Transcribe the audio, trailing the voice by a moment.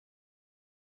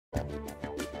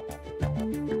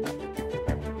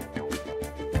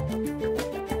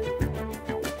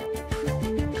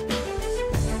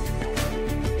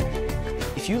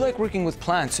you like working with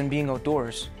plants and being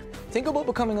outdoors, think about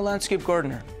becoming a landscape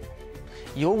gardener.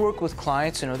 You'll work with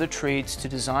clients and other trades to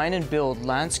design and build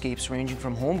landscapes ranging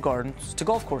from home gardens to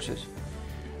golf courses.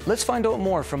 Let's find out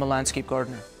more from a landscape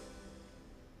gardener.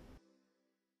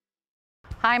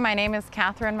 Hi, my name is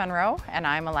Catherine Monroe and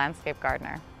I'm a landscape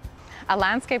gardener. A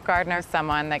landscape gardener is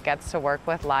someone that gets to work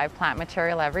with live plant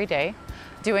material every day,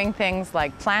 doing things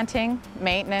like planting,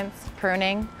 maintenance,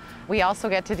 pruning. We also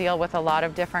get to deal with a lot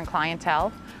of different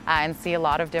clientele and see a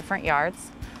lot of different yards,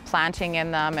 planting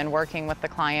in them and working with the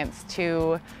clients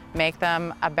to make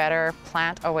them a better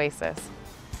plant oasis.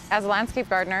 As a landscape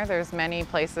gardener, there's many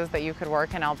places that you could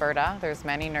work in Alberta. There's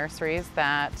many nurseries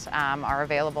that are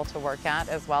available to work at,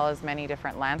 as well as many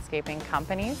different landscaping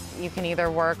companies. You can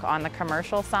either work on the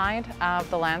commercial side of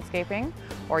the landscaping,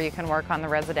 or you can work on the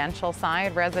residential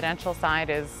side. Residential side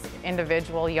is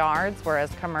individual yards,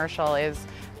 whereas commercial is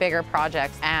bigger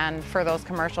projects. And for those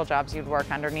commercial jobs, you'd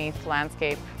work underneath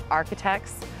landscape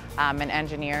architects and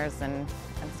engineers and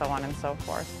so on and so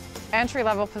forth.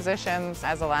 Entry-level positions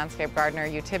as a landscape gardener,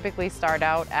 you typically start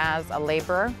out as a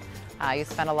laborer. You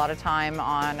spend a lot of time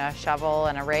on a shovel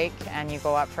and a rake, and you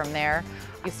go up from there.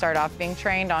 You start off being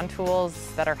trained on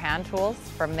tools that are hand tools.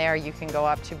 From there, you can go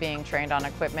up to being trained on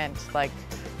equipment like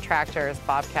tractors,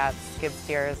 bobcats, skid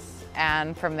steers,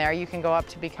 and from there you can go up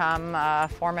to become a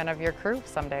foreman of your crew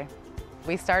someday.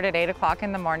 We start at 8 o'clock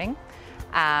in the morning.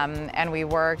 And we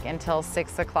work until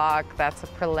 6 o'clock. That's a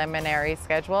preliminary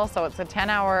schedule, so it's a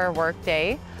 10-hour work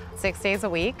day, 6 days a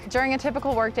week. During a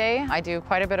typical work day, I do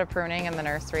quite a bit of pruning in the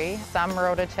nursery, some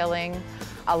rototilling,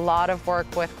 a lot of work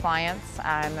with clients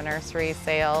in the nursery,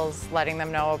 sales, letting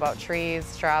them know about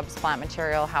trees, shrubs, plant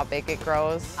material, how big it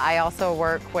grows. I also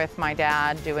work with my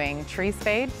dad doing tree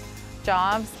spade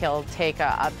jobs. He'll take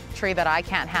a tree that I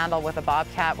can't handle with a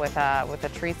bobcat with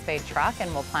a tree spade truck,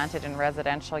 and we'll plant it in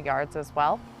residential yards as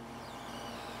well.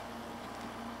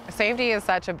 Safety is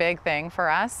such a big thing for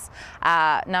us.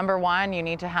 Number one, you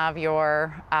need to have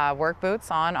your work boots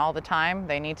on all the time.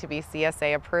 They need to be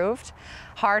CSA approved.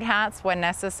 Hard hats when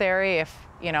necessary if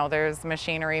there's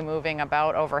machinery moving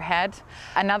about overhead.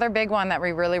 Another big one that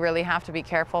we really have to be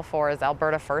careful for is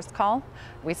Alberta First Call.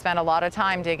 We spend a lot of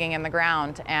time digging in the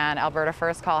ground, and Alberta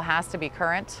First Call has to be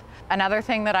current. Another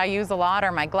thing that I use a lot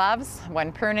are my gloves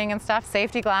when pruning and stuff.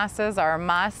 Safety glasses are a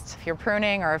must. If you're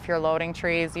pruning or if you're loading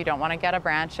trees, you don't want to get a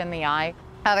branch in the eye.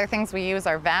 Other things we use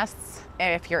are vests.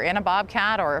 If you're in a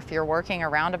bobcat or if you're working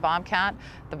around a bobcat,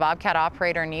 the bobcat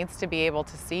operator needs to be able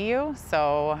to see you,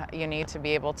 so you need to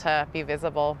be able to be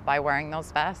visible by wearing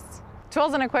those vests.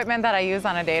 Tools and equipment that I use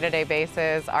on a day-to-day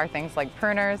basis are things like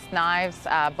pruners, knives,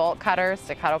 bolt cutters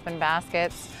to cut open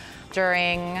baskets.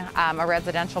 During a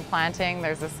residential planting,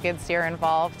 there's a skid steer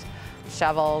involved,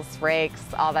 shovels, rakes,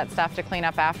 all that stuff to clean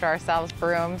up after ourselves,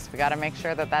 brooms. We got to make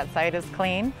sure that that site is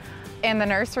clean. In the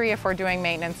nursery, if we're doing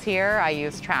maintenance here, I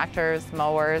use tractors,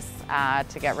 mowers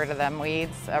to get rid of them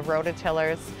weeds,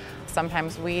 rototillers,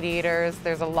 sometimes weed eaters.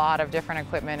 There's a lot of different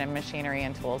equipment and machinery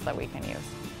and tools that we can use.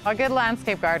 A good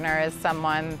landscape gardener is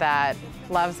someone that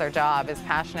loves their job, is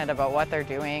passionate about what they're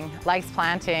doing, likes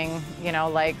planting,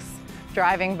 likes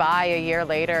driving by a year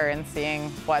later and seeing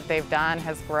what they've done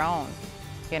has grown.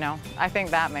 I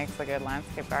think that makes a good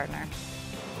landscape gardener.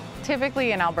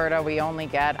 Typically in Alberta, we only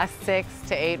get a 6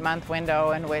 to 8 month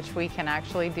window in which we can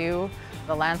actually do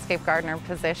the landscape gardener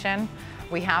position.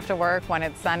 We have to work when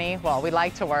it's sunny. Well, we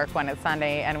like to work when it's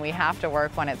sunny, and we have to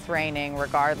work when it's raining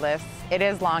regardless. It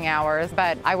is long hours,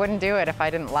 but I wouldn't do it if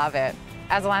I didn't love it.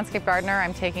 As a landscape gardener,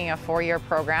 I'm taking a 4-year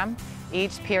program.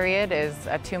 Each period is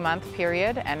a 2-month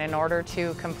period, and in order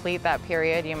to complete that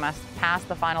period, you must pass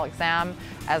the final exam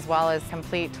as well as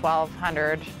complete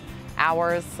 1,200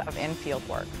 hours of in-field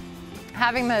work.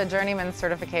 Having the journeyman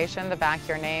certification to back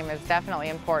your name is definitely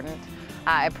important.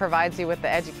 It provides you with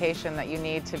the education that you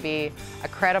need to be a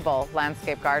credible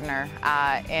landscape gardener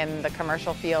in the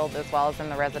commercial field as well as in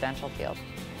the residential field.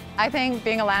 I think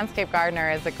being a landscape gardener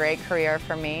is a great career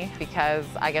for me because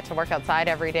I get to work outside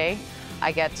every day.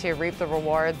 I get to reap the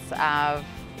rewards of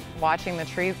watching the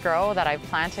trees grow that I've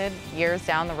planted years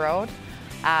down the road.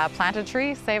 Plant a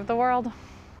tree, save the world.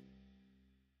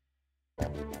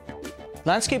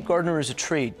 Landscape gardener is a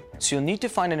trade, so you'll need to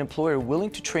find an employer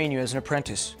willing to train you as an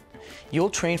apprentice.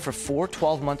 You'll train for 4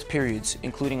 12-month periods,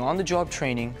 including on-the-job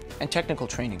training and technical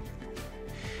training.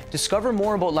 Discover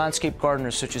more about landscape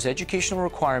gardeners, such as educational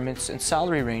requirements and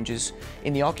salary ranges,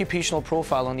 in the occupational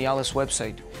profile on the ALICE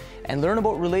website, and learn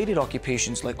about related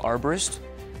occupations like arborist,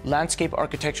 landscape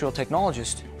architectural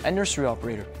technologist, and nursery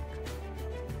operator.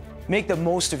 Make the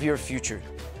most of your future.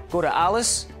 Go to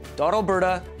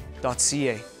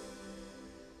alice.alberta.ca.